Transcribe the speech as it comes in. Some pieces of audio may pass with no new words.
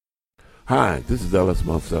Hi, this is Ellis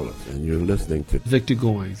Marcellus, and you're listening to Victor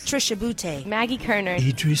Goins, Trisha Butte, Maggie Kerner,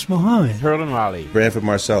 Idris Muhammad, Herlin Raleigh, Branford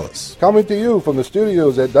Marcellus. Coming to you from the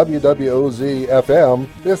studios at WWOZ-FM,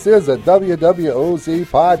 this is a WWOZ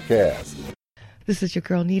podcast. This is your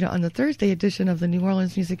girl Nita on the Thursday edition of the New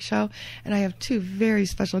Orleans Music Show, and I have two very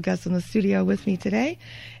special guests in the studio with me today.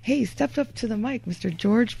 Hey, stepped up to the mic, Mr.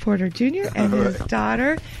 George Porter Jr. and his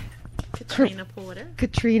daughter, Katrina Porter.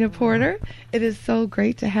 Katrina Porter. It is so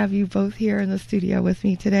great to have you both here in the studio with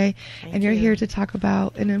me today. Thank you're you. here to talk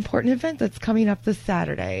about an important event that's coming up this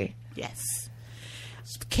Saturday. Yes.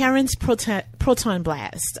 Carin's Proton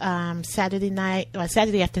Blast,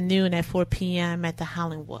 Saturday afternoon at 4 p.m. at the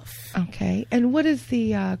Howlin' Wolf. Okay. And what is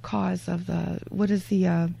the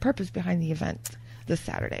purpose behind the event this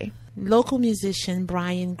Saturday? Local musician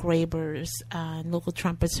Brian Graber's local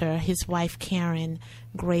trumpeter, his wife Carin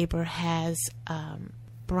Graber has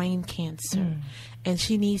brain cancer, and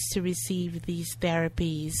she needs to receive these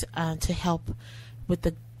therapies to help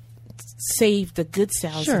with save the good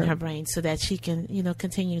cells in her brain so that she can,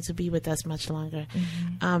 continue to be with us much longer.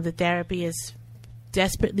 The therapy is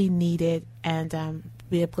desperately needed, and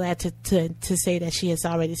we are glad to say that she has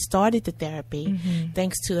already started the therapy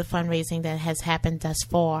thanks to the fundraising that has happened thus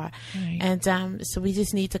far. Right. And so we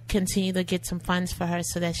just need to continue to get some funds for her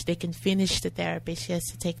so that they can finish the therapy. She has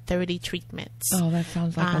to take 30 treatments. Oh, that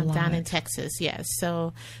sounds like a lot. Down in Texas, yes.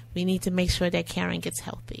 So we need to make sure that Carin gets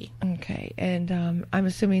healthy. Okay. And I'm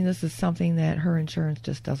assuming this is something that her insurance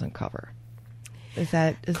just doesn't cover. Is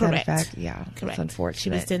that a fact? Yeah, correct. It's unfortunate. She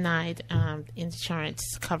was denied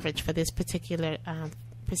insurance coverage for this particular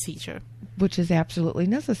procedure, which is absolutely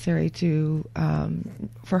necessary to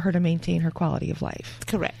for her to maintain her quality of life.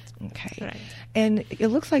 Correct. Okay. Correct. And it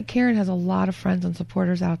looks like Carin has a lot of friends and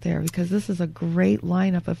supporters out there because this is a great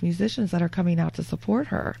lineup of musicians that are coming out to support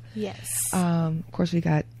her. Yes. Of course, we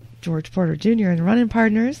got George Porter Jr. and Running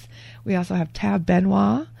Partners. We also have Tab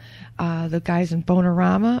Benoit. The guys in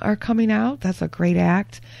Bonorama are coming out. That's a great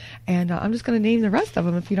act. And I'm just going to name the rest of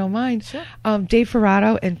them if you don't mind. Sure. Dave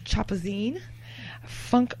Ferrato and Chapazine,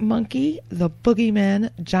 Funk Monkey, The Boogeymen,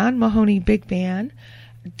 John Mahoney Big Band,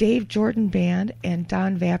 Dave Jordan Band, and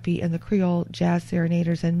Don Vappy and the Creole Jazz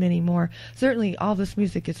Serenaders, and many more. Certainly all this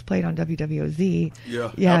music gets played on WWOZ.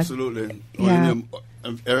 Yeah. Absolutely. Yeah.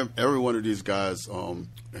 Every one of these guys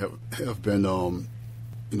have been,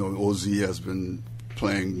 OZ has been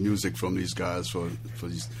playing music from these guys for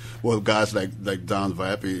these guys like Don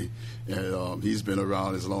Vappy, and he's been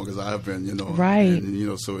around as long as I've been, right,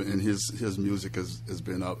 and so his music has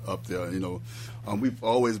been up there, we've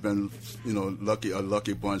always been a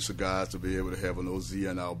lucky bunch of guys to be able to have an OZ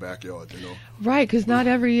in our backyard, right, because not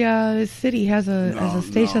every city has a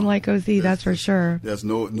station like OZ. That's for sure. There's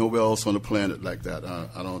nowhere else on the planet like that.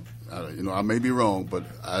 I may be wrong, but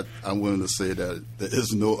I'm willing to say that there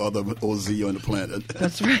is no other OZ on the planet.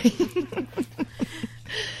 That's right.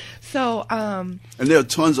 So, and there are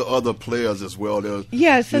tons of other players as well. There,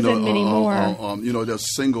 it says many more.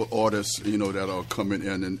 There's single artists, that are coming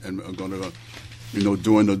in and are going to,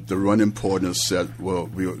 doing the Running Partner set. Well,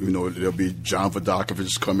 there'll be John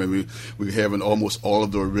Vodakovich coming. We're having almost all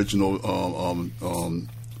of the original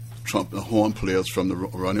horn players from the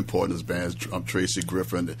Running Partners bands, Tracy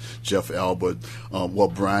Griffin, Jeff Albert.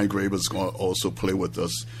 Brian Graber is going to also play with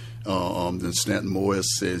us. Then Stanton Morris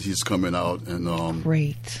says he's coming out, and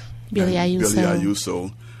great. Billy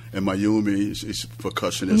Ayuso, and Mayumi, she's a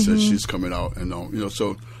percussionist, and she's coming out, and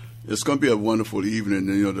so it's going to be a wonderful evening.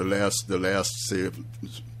 The last say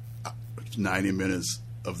 90 minutes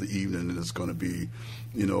of the evening is going to be,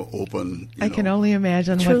 open. I can only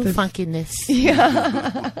imagine true what this funkiness.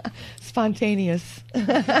 Yeah, spontaneous.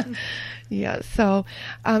 Yeah. So,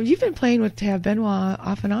 you've been playing with Tab Benoit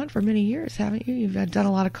off and on for many years, haven't you? You've done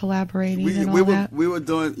a lot of collaborating and all that. We were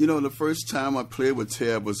doing. The first time I played with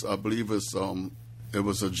Tab was, I believe, it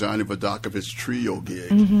was a Johnny Vodakovich trio gig.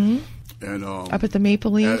 Mm-hmm. And up at the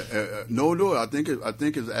Maple Leaf. No, I think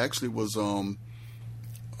it actually was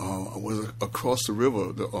across the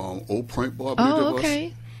river, the Old Point Bar. Oh,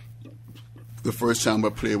 okay. The first time I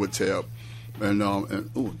played with Tab, and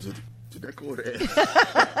did that go there?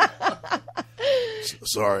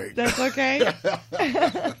 Sorry. That's okay.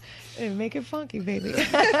 Make it funky, baby.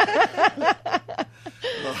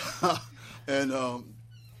 And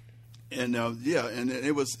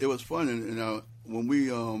it was fun, and when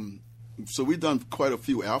we so we done quite a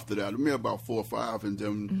few after that. Maybe about 4 or 5, and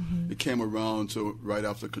then it came around to right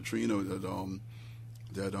after Katrina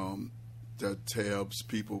that Tab's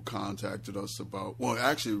people contacted us about. Well,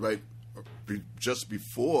 actually, just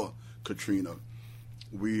before Katrina,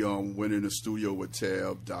 we went in the studio with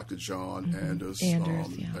Tab, Dr. John Anders,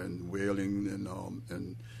 and Wailing,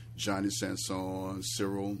 and Johnny Sanson,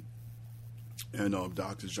 Cyril, and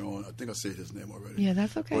Dr. John. I think I said his name already. Yeah,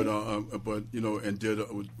 that's okay. But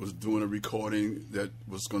and was doing a recording that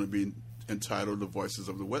was going to be entitled "The Voices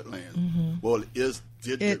of the Wetland." Well, it is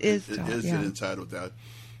entitled that,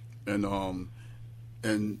 and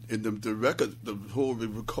in the record, the whole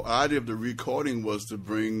idea of the recording was to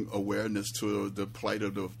bring awareness to the plight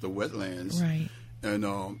of the wetlands, right?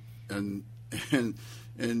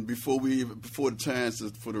 And before the chance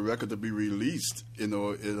for the record to be released, in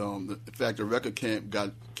fact, the record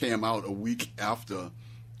came out a week after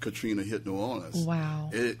Katrina hit New Orleans. Wow!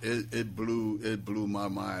 It blew my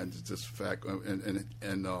mind. This fact, and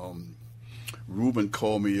Ruben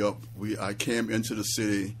called me up. I came into the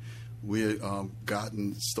city. We had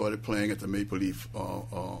started playing at the Maple Leaf,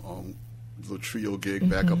 the trio gig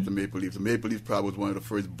back up the Maple Leaf. The Maple Leaf probably was one of the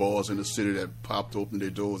first bars in the city that popped open their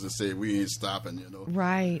doors and said, "We ain't stopping,"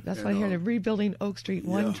 Right. That's why I hear they're rebuilding Oak Street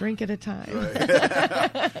one drink at a time.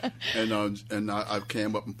 Right. and I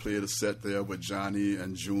came up and played a set there with Johnny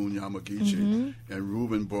and June Yamagichi. And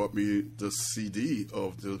Ruben brought me the CD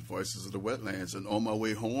of the Voices of the Wetlands. And on my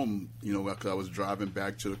way home, because I was driving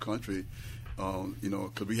back to the country,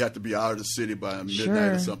 because we had to be out of the city by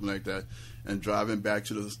midnight or something like that. And driving back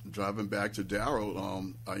to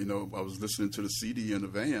Darrow, I was listening to the CD in the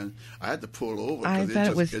van. I had to pull over. I bet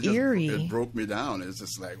it was eerie. It broke me down. It's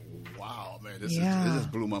just like, wow, man, it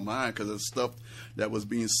just blew my mind because the stuff that was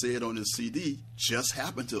being said on the CD just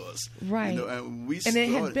happened to us. Right. And it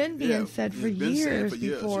had been being said for years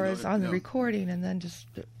before it's on the recording, and then just,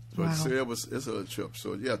 wow. So it's a trip.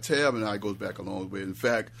 So, Tab and I goes back a long way. In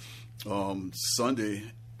fact,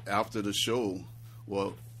 Sunday after the show,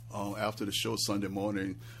 Sunday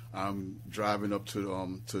morning, I'm driving up to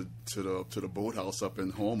the boathouse up in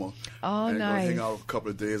Homer. Oh, and nice! Hang out a couple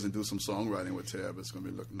of days and do some songwriting with Tab. It's going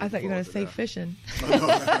to be looking. I thought you were going to say fishing.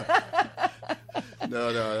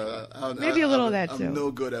 No. Maybe a little of that too. I'm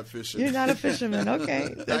no good at fishing. You're not a fisherman.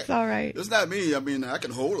 Okay, that's all right. It's not me. I mean, I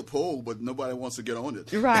can hold a pole, but nobody wants to get on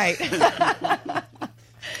it. Right.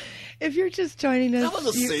 If you're just joining us, that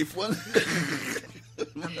was a safe one.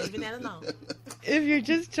 I'm leaving that alone. If you're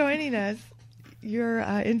just joining us, you're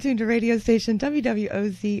in tune to radio station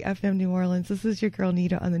WWOZ FM New Orleans. This is your girl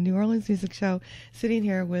Nita on the New Orleans Music Show, sitting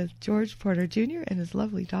here with George Porter Jr. and his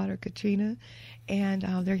lovely daughter Katrina, and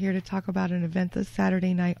they're here to talk about an event this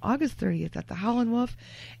Saturday night, August 30th at the Howlin' Wolf,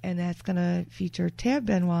 and that's going to feature Tab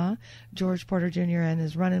Benoit, George Porter Jr. and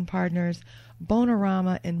his running partners,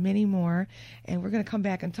 Bonorama, and many more. And we're going to come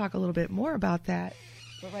back and talk a little bit more about that.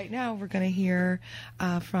 But right now, we're going to hear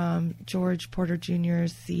from George Porter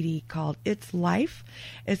Jr.'s CD called It's Life.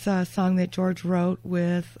 It's a song that George wrote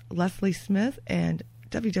with Leslie Smith and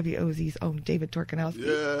WWOZ's own David Torkanowsky.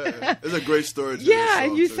 Yeah, it's a great story. Yeah,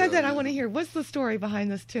 and you said that. I want to hear. What's the story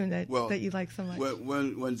behind this tune that you like so much?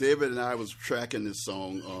 When David and I was tracking this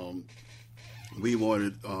song, we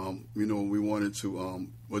wanted, well,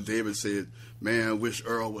 David said, "Man, I wish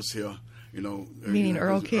Earl was here." Meaning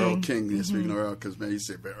Earl King. Earl King, speaking of Earl, because man, he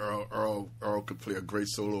said, "But Earl could play a great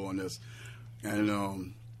solo on this," and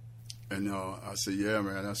I said, "Yeah,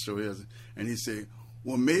 man, that sure is." And he said,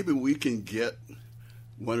 "Well, maybe we can get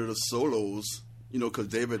one of the solos, because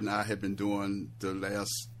David and I had been doing the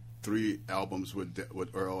last 3 albums with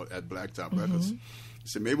Earl at Blacktop Records." He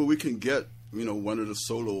said, "Maybe we can get one of the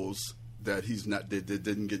solos that that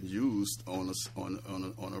didn't get used on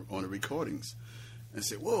the recordings." And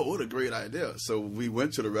said, "Whoa, what a great idea!" So we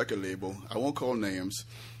went to the record label. I won't call names.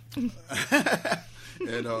 and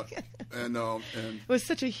it was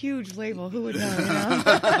such a huge label. Who would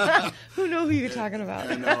know? Who know who you're talking about?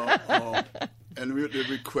 And the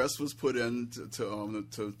request was put in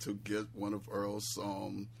to get one of Earl's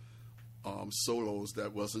solos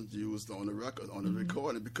that wasn't used on the record, on the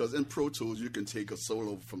recording, because in Pro Tools you can take a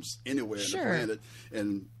solo from anywhere in the planet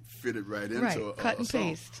and fit it right into cut a and song.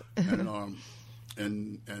 paste.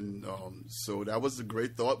 And so that was a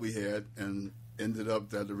great thought we had, and ended up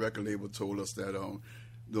that the record label told us that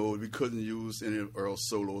though we couldn't use any of Earl's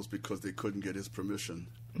solos because they couldn't get his permission.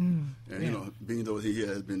 Being though he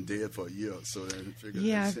had been dead for a year, so they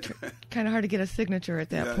figured kind of hard to get a signature at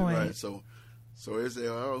that point. Right. So they said,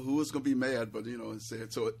 "Oh, who was going to be mad?" But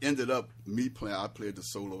so it ended up me playing. I played the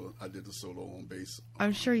solo. I did the solo on bass.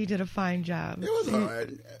 I'm sure you did a fine job. It was all right.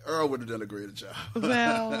 Earl would have done a greater job.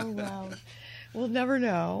 Well. We'll never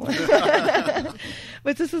know.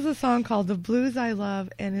 But this is a song called The Blues I Love,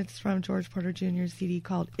 and it's from George Porter Jr.'s CD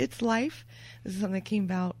called It's Life. This is something that came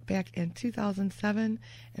out back in 2007,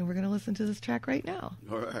 and we're going to listen to this track right now.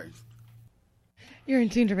 All right. You're in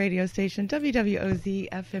tune to radio station WWOZ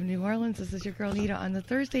FM New Orleans. This is your girl Nita on the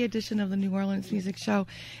Thursday edition of the New Orleans Music Show.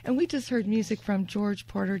 And we just heard music from George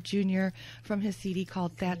Porter Jr. from his CD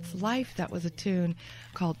called That's Life. That was a tune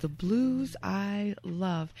called The Blues I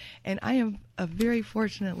Love. And I am a very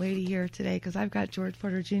fortunate lady here today because I've got George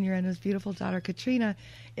Porter Jr. and his beautiful daughter Katrina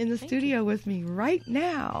in the studio with me right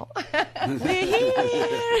now. We're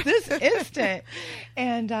here this instant.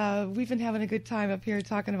 And we've been having a good time up here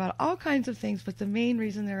talking about all kinds of things, but the main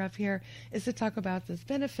reason they're up here is to talk about this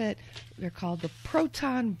benefit. They're called the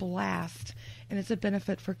Proton Blast, and it's a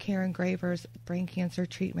benefit for Carin Graber's brain cancer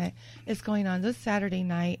treatment. It's going on this Saturday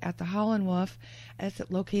night at the Howlin' Wolf. It's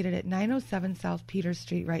located at 907 South Peters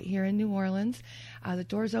Street right here in New Orleans. The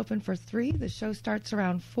doors open for 3. The show starts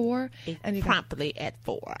around 4. And promptly at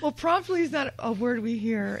 4. Well, promptly is not a word we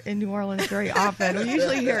hear in New Orleans very often. We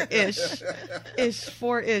usually hear ish,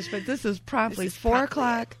 4-ish, but this is promptly 4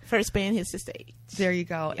 o'clock. First band hits the stage. There you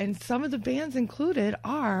go. Yes. And some of the bands included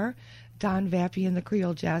are Don Vappy and the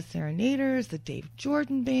Creole Jazz Serenaders, the Dave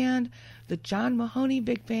Jordan Band, the John Mahoney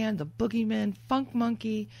Big Band, the Boogeymen, Funk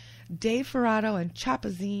Monkey, Dave Ferrato and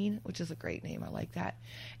Chopazine, which is a great name. I like that.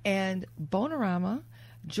 And Bonorama,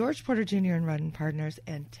 George Porter Jr. and Rudden Partners,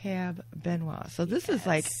 and Tab Benoit. So this is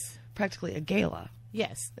like practically a gala.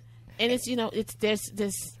 Yes. And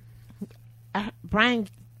there's Brian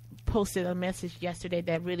posted a message yesterday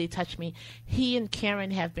that really touched me. He and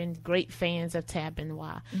Carin have been great fans of Tab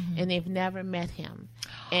Benoit, and they've never met him.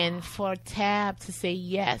 And for Tab to say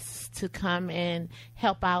yes to come and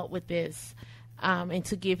help out with this, and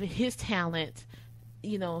to give his talent,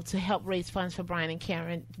 to help raise funds for Brian and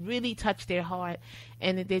Carin, really touched their heart.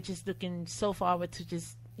 And they're just looking so forward to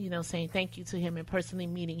just, saying thank you to him and personally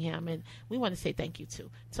meeting him. And we want to say thank you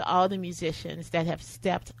to all the musicians that have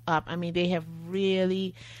stepped up. I mean, they have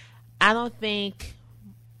really, I don't think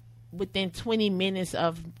within 20 minutes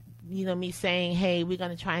of, me saying, hey, we're going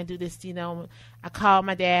to try and do this, I called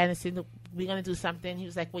my dad and said, we're going to do something. He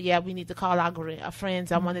was like, well, yeah, we need to call our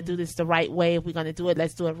friends. I want to do this the right way. If we're going to do it,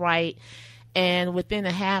 let's do it right. And within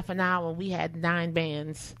a half an hour, we had 9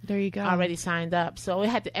 bands there you go. Already signed up. So we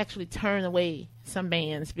had to actually turn away some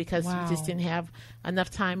bands because we just didn't have enough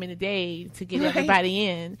time in the day to get everybody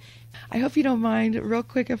in. I hope you don't mind, real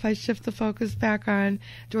quick, if I shift the focus back on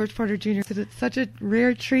George Porter Jr., because it's such a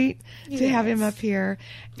rare treat to have him up here.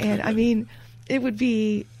 And, I mean, it would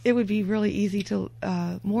be really easy to,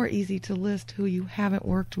 more easy to list who you haven't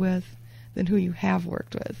worked with than who you have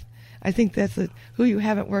worked with. I think that's who you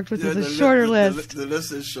haven't worked with is a shorter list. The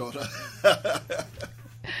list is shorter.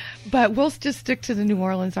 But we'll just stick to the New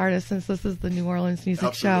Orleans artists since this is the New Orleans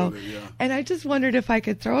Music Show. Yeah. And I just wondered if I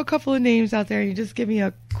could throw a couple of names out there and you just give me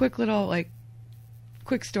a quick little,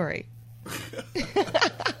 quick story.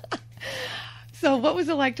 So what was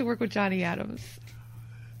it like to work with Johnny Adams?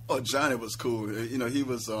 Oh, Johnny was cool. He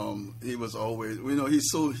was always, he's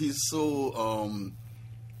so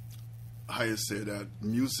how you say that,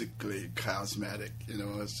 musically cosmetic,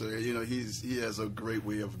 so he has a great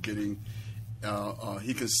way of getting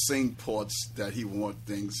he can sing parts that he wants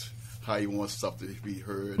things, how he wants stuff to be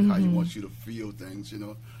heard, how he wants you to feel things,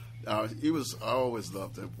 I always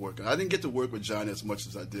loved him working. I didn't get to work with Johnny as much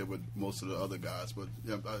as I did with most of the other guys, but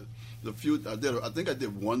I think I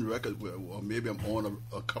did one record or maybe I'm on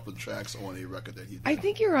a couple of tracks on a record that he did. I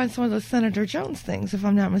think you're on some of those Senator Jones things, if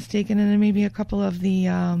I'm not mistaken, and then maybe a couple of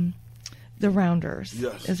the Rounders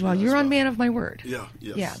as well. You're on Man of My Word. Yeah,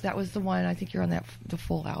 yes. Yeah, that was the one. I think you're on the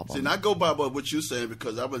full album. See, and I go by what you're saying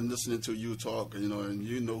because I've been listening to you talk, and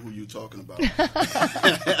you know who you're talking about.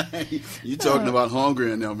 You're talking about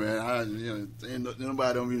Hungry and them, man.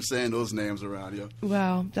 Nobody don't even saying those names around here.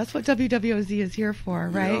 Well, that's what WWOZ is here for,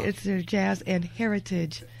 right? Yeah. It's their jazz and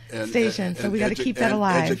heritage station, so we got to keep that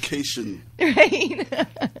alive. Education. Right.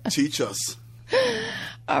 Teach us.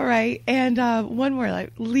 All right, and one more,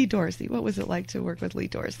 Lee Dorsey. What was it like to work with Lee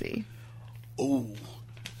Dorsey? Oh,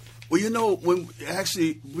 well, when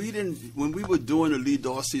we were doing the Lee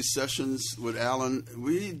Dorsey sessions with Alan,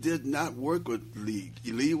 we did not work with Lee.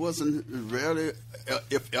 Lee wasn't rarely,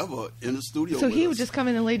 if ever, in the studio. So he would just come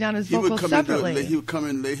in and lay down his vocals separately. He would come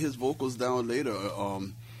in and lay his vocals down later.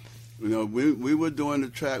 We were doing the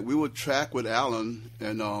track. We would track with Alan,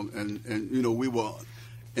 and we were.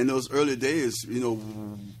 In those early days,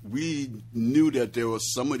 we knew that there were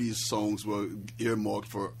some of these songs were earmarked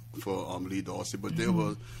for Lee Dorsey, but there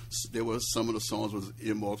were some of the songs was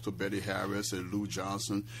earmarked for Betty Harris and Lou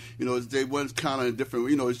Johnson. They went kind of different.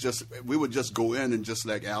 It's just we would just go in and just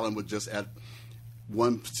like Alan would just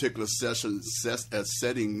one particular setting,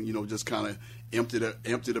 you know, just kind of empty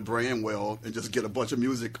the brain well and just get a bunch of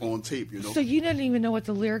music on tape, you know. So you didn't even know what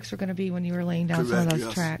the lyrics were going to be when you were laying down some of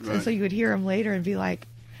those tracks. Right. And so you would hear them later and be like,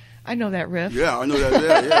 I know that riff. Yeah, I know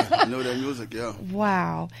that. Yeah, I know that music. Yeah.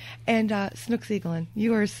 Wow. And Snooks Eaglin,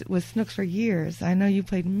 you were with Snooks for years. I know you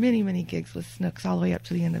played many, many gigs with Snooks all the way up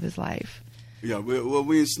to the end of his life. Yeah.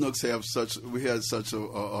 We and Snooks had such a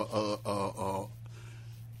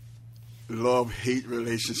love-hate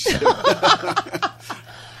relationship.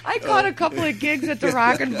 I caught a couple of gigs at the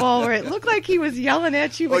Rock and Bowl where it looked like he was yelling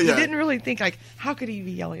at you, but you didn't really think, like, how could he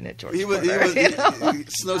be yelling at George Porter?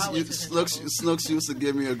 Snooks used to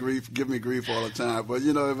give me grief all the time, but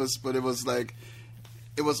you know it was like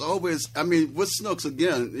it was always. I mean, with Snooks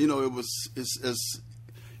again, you know,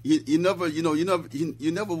 you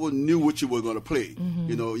never knew what you were going to play. Mm-hmm.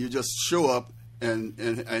 You know, you just show up. And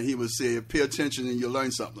he would say, pay attention and you'll learn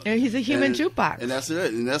something. And he's a human jukebox. And that's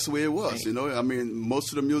it. And that's the way it was, right. You know. I mean, most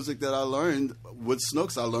of the music that I learned with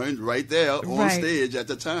Snooks, I learned right there on stage at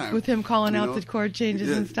the time. With him calling out the chord changes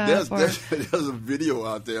and stuff. There's a video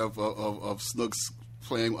out there of Snooks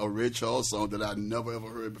playing a Ray Charles song that I never ever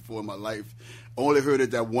heard before in my life. Only heard it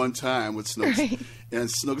that one time with Snooks. Right. And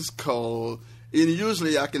Snooks called... And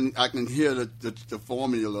usually I can hear the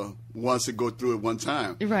formula once it go through it one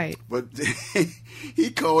time. Right. But he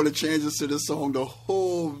called the changes to the song, the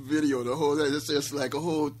whole video, it's just like a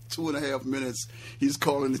whole 2.5 minutes. He's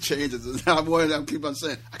calling the changes. And I keep on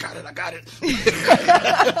saying, I got it.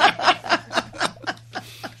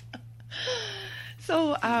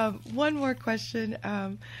 So one more question.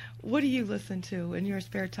 What do you listen to in your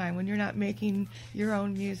spare time when you're not making your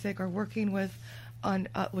own music or working with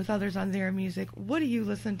others on their music? What do you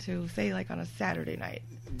listen to, say, like on a Saturday night?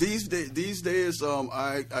 These days,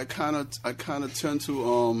 I kind of tend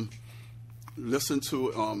to listen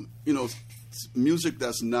to you know, music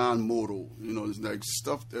that's non-modal. You know, it's like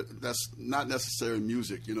stuff that's not necessarily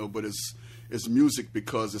music. You know, but it's music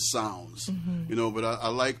because it sounds. Mm-hmm. You know, but I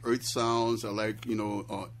like earth sounds. I like, you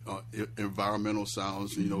know, environmental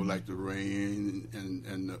sounds. You know, like the rain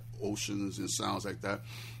and the oceans and sounds like that.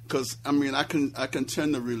 Because I mean, I can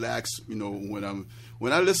tend to relax. You know,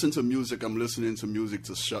 when I listen to music, I'm listening to music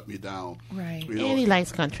to shut me down. Right. You know? And he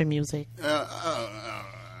likes country music.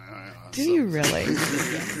 Do you really?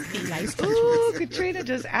 He likes country Ooh, music. Katrina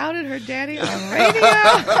just outed her daddy on radio.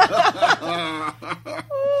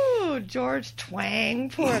 Ooh, George Twang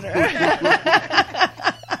Porter.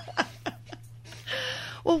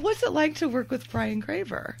 Well, what's it like to work with Carin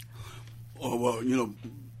Graber? Oh, well, you know,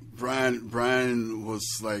 Brian was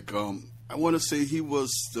like, I want to say he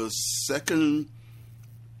was the second.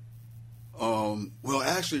 Well,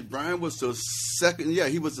 actually, Brian was the second. Yeah,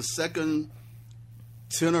 he was the second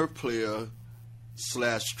tenor player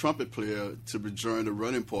 / trumpet player to join the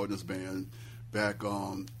Running Partners band back.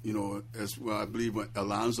 You know, as well, I believe when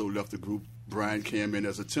Alonzo left the group, Brian came in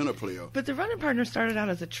as a tenor player. But the Running Partners started out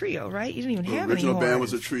as a trio, right? You didn't even have any horns. The original band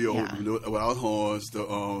was a trio, yeah. You know, without horns.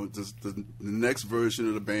 The next version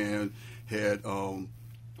of the band had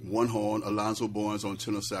one horn, Alonzo Bournes on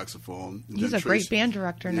tenor saxophone. He's a great band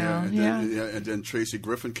director now. And then Tracy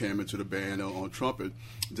Griffin came into the band on trumpet.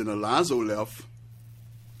 Then Alonzo left,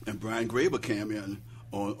 and Brian Graber came in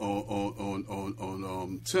on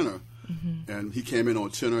tenor. Mm-hmm. And he came in on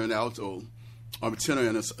tenor and alto, tenor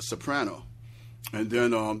and a soprano. And then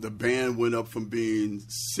the band went up from being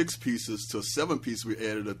 6 pieces to 7 pieces. We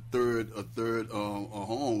added a third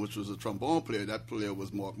horn, which was a trombone player. That player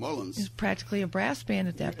was Mark Mullins. It was practically a brass band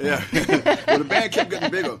at that point. Yeah, well, the band kept getting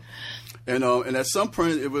bigger, and at some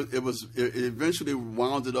point it eventually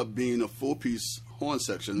wound up being a 4-piece horn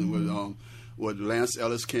section. Mm-hmm. With Lance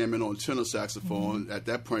Ellis came in on tenor saxophone. Mm-hmm. At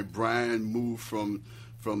that point, Brian moved from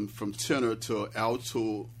tenor to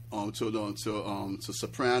alto. To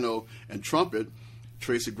soprano and trumpet,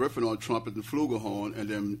 Tracy Griffin on trumpet and flugelhorn,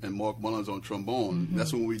 and Mark Mullins on trombone. Mm-hmm.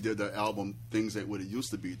 That's when we did the album "Things Ain't What It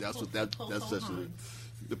Used to Be." That's what that's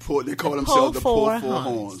they call themselves the Pull Four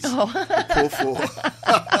Horns. Oh. The Pull Four.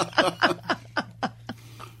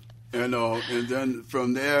 And then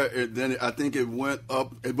from there, I think it went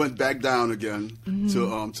up. It went back down again to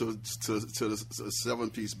the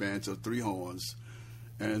 7-piece band to 3 horns.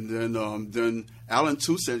 And then Alan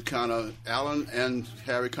and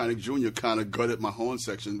Harry Connick Jr. kind of gutted my horn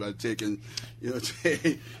section by taking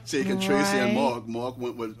Tracy and Mark. Mark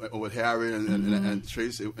went with Harry and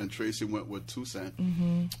Tracy, and Tracy went with Toussaint.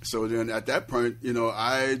 Mm-hmm. So then at that point,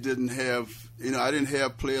 I didn't have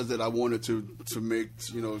players that I wanted to make,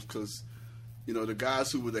 because the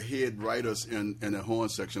guys who were the head writers in the horn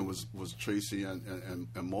section was Tracy and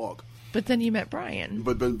Mark. But then you met Brian.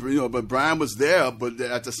 But Brian was there. But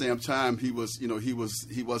at the same time, he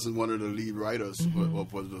wasn't one of the lead writers or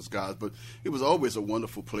one of those guys. But he was always a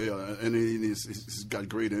wonderful player, and he's got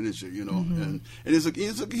great energy, and he's a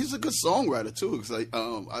good songwriter too. Cause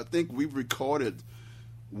I think we recorded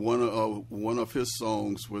one of his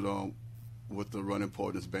songs with the Running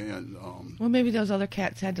Partners band. Well, maybe those other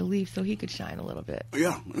cats had to leave so he could shine a little bit.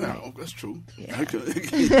 Yeah, right. That's true. Yeah.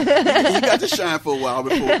 He got to shine for a while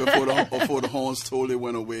before the horns totally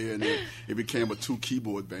went away and it became a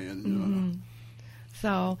 2-keyboard band.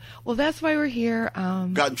 So, well, that's why we're here.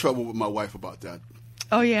 Got in trouble with my wife about that.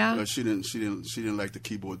 Oh yeah. She didn't like the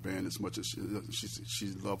keyboard band as much as she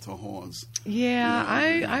loved her horns. Yeah,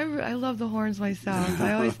 I love the horns myself.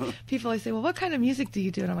 People say, well, what kind of music do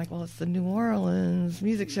you do? And I'm like, well, it's the New Orleans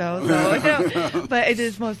music show, so, but it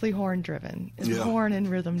is mostly horn driven. It's horn and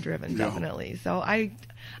rhythm driven, definitely. So I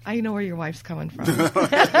know where your wife's coming from.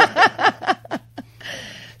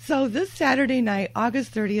 So this Saturday night,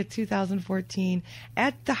 August 30th, 2014,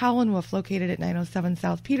 at the Howlin' Wolf, located at 907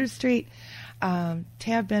 South Peters Street,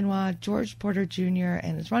 Tab Benoit, George Porter Jr.,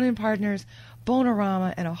 and his running partners,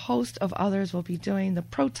 Bonorama, and a host of others will be doing the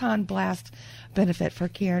Proton Blast benefit for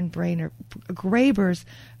Carin Graber's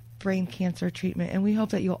brain cancer treatment. And we hope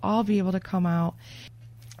that you'll all be able to come out.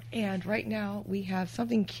 And right now, we have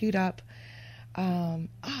something queued up. Where'd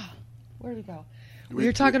it go? We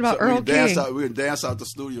were talking about Earl King. We would dance out the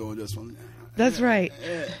studio on this one. That's right.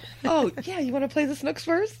 Oh, yeah, you want to play the Snooks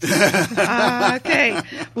first? Okay.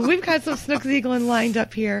 Well, we've got some Snooks Eaglin lined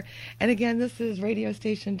up here. And again, this is radio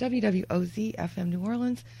station WWOZ FM New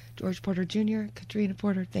Orleans. George Porter Jr., Katrina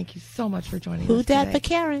Porter, thank you so much for joining us today. Who dat for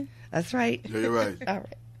Carin? That's right. Yeah, you're right. All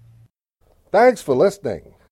right. Thanks for listening.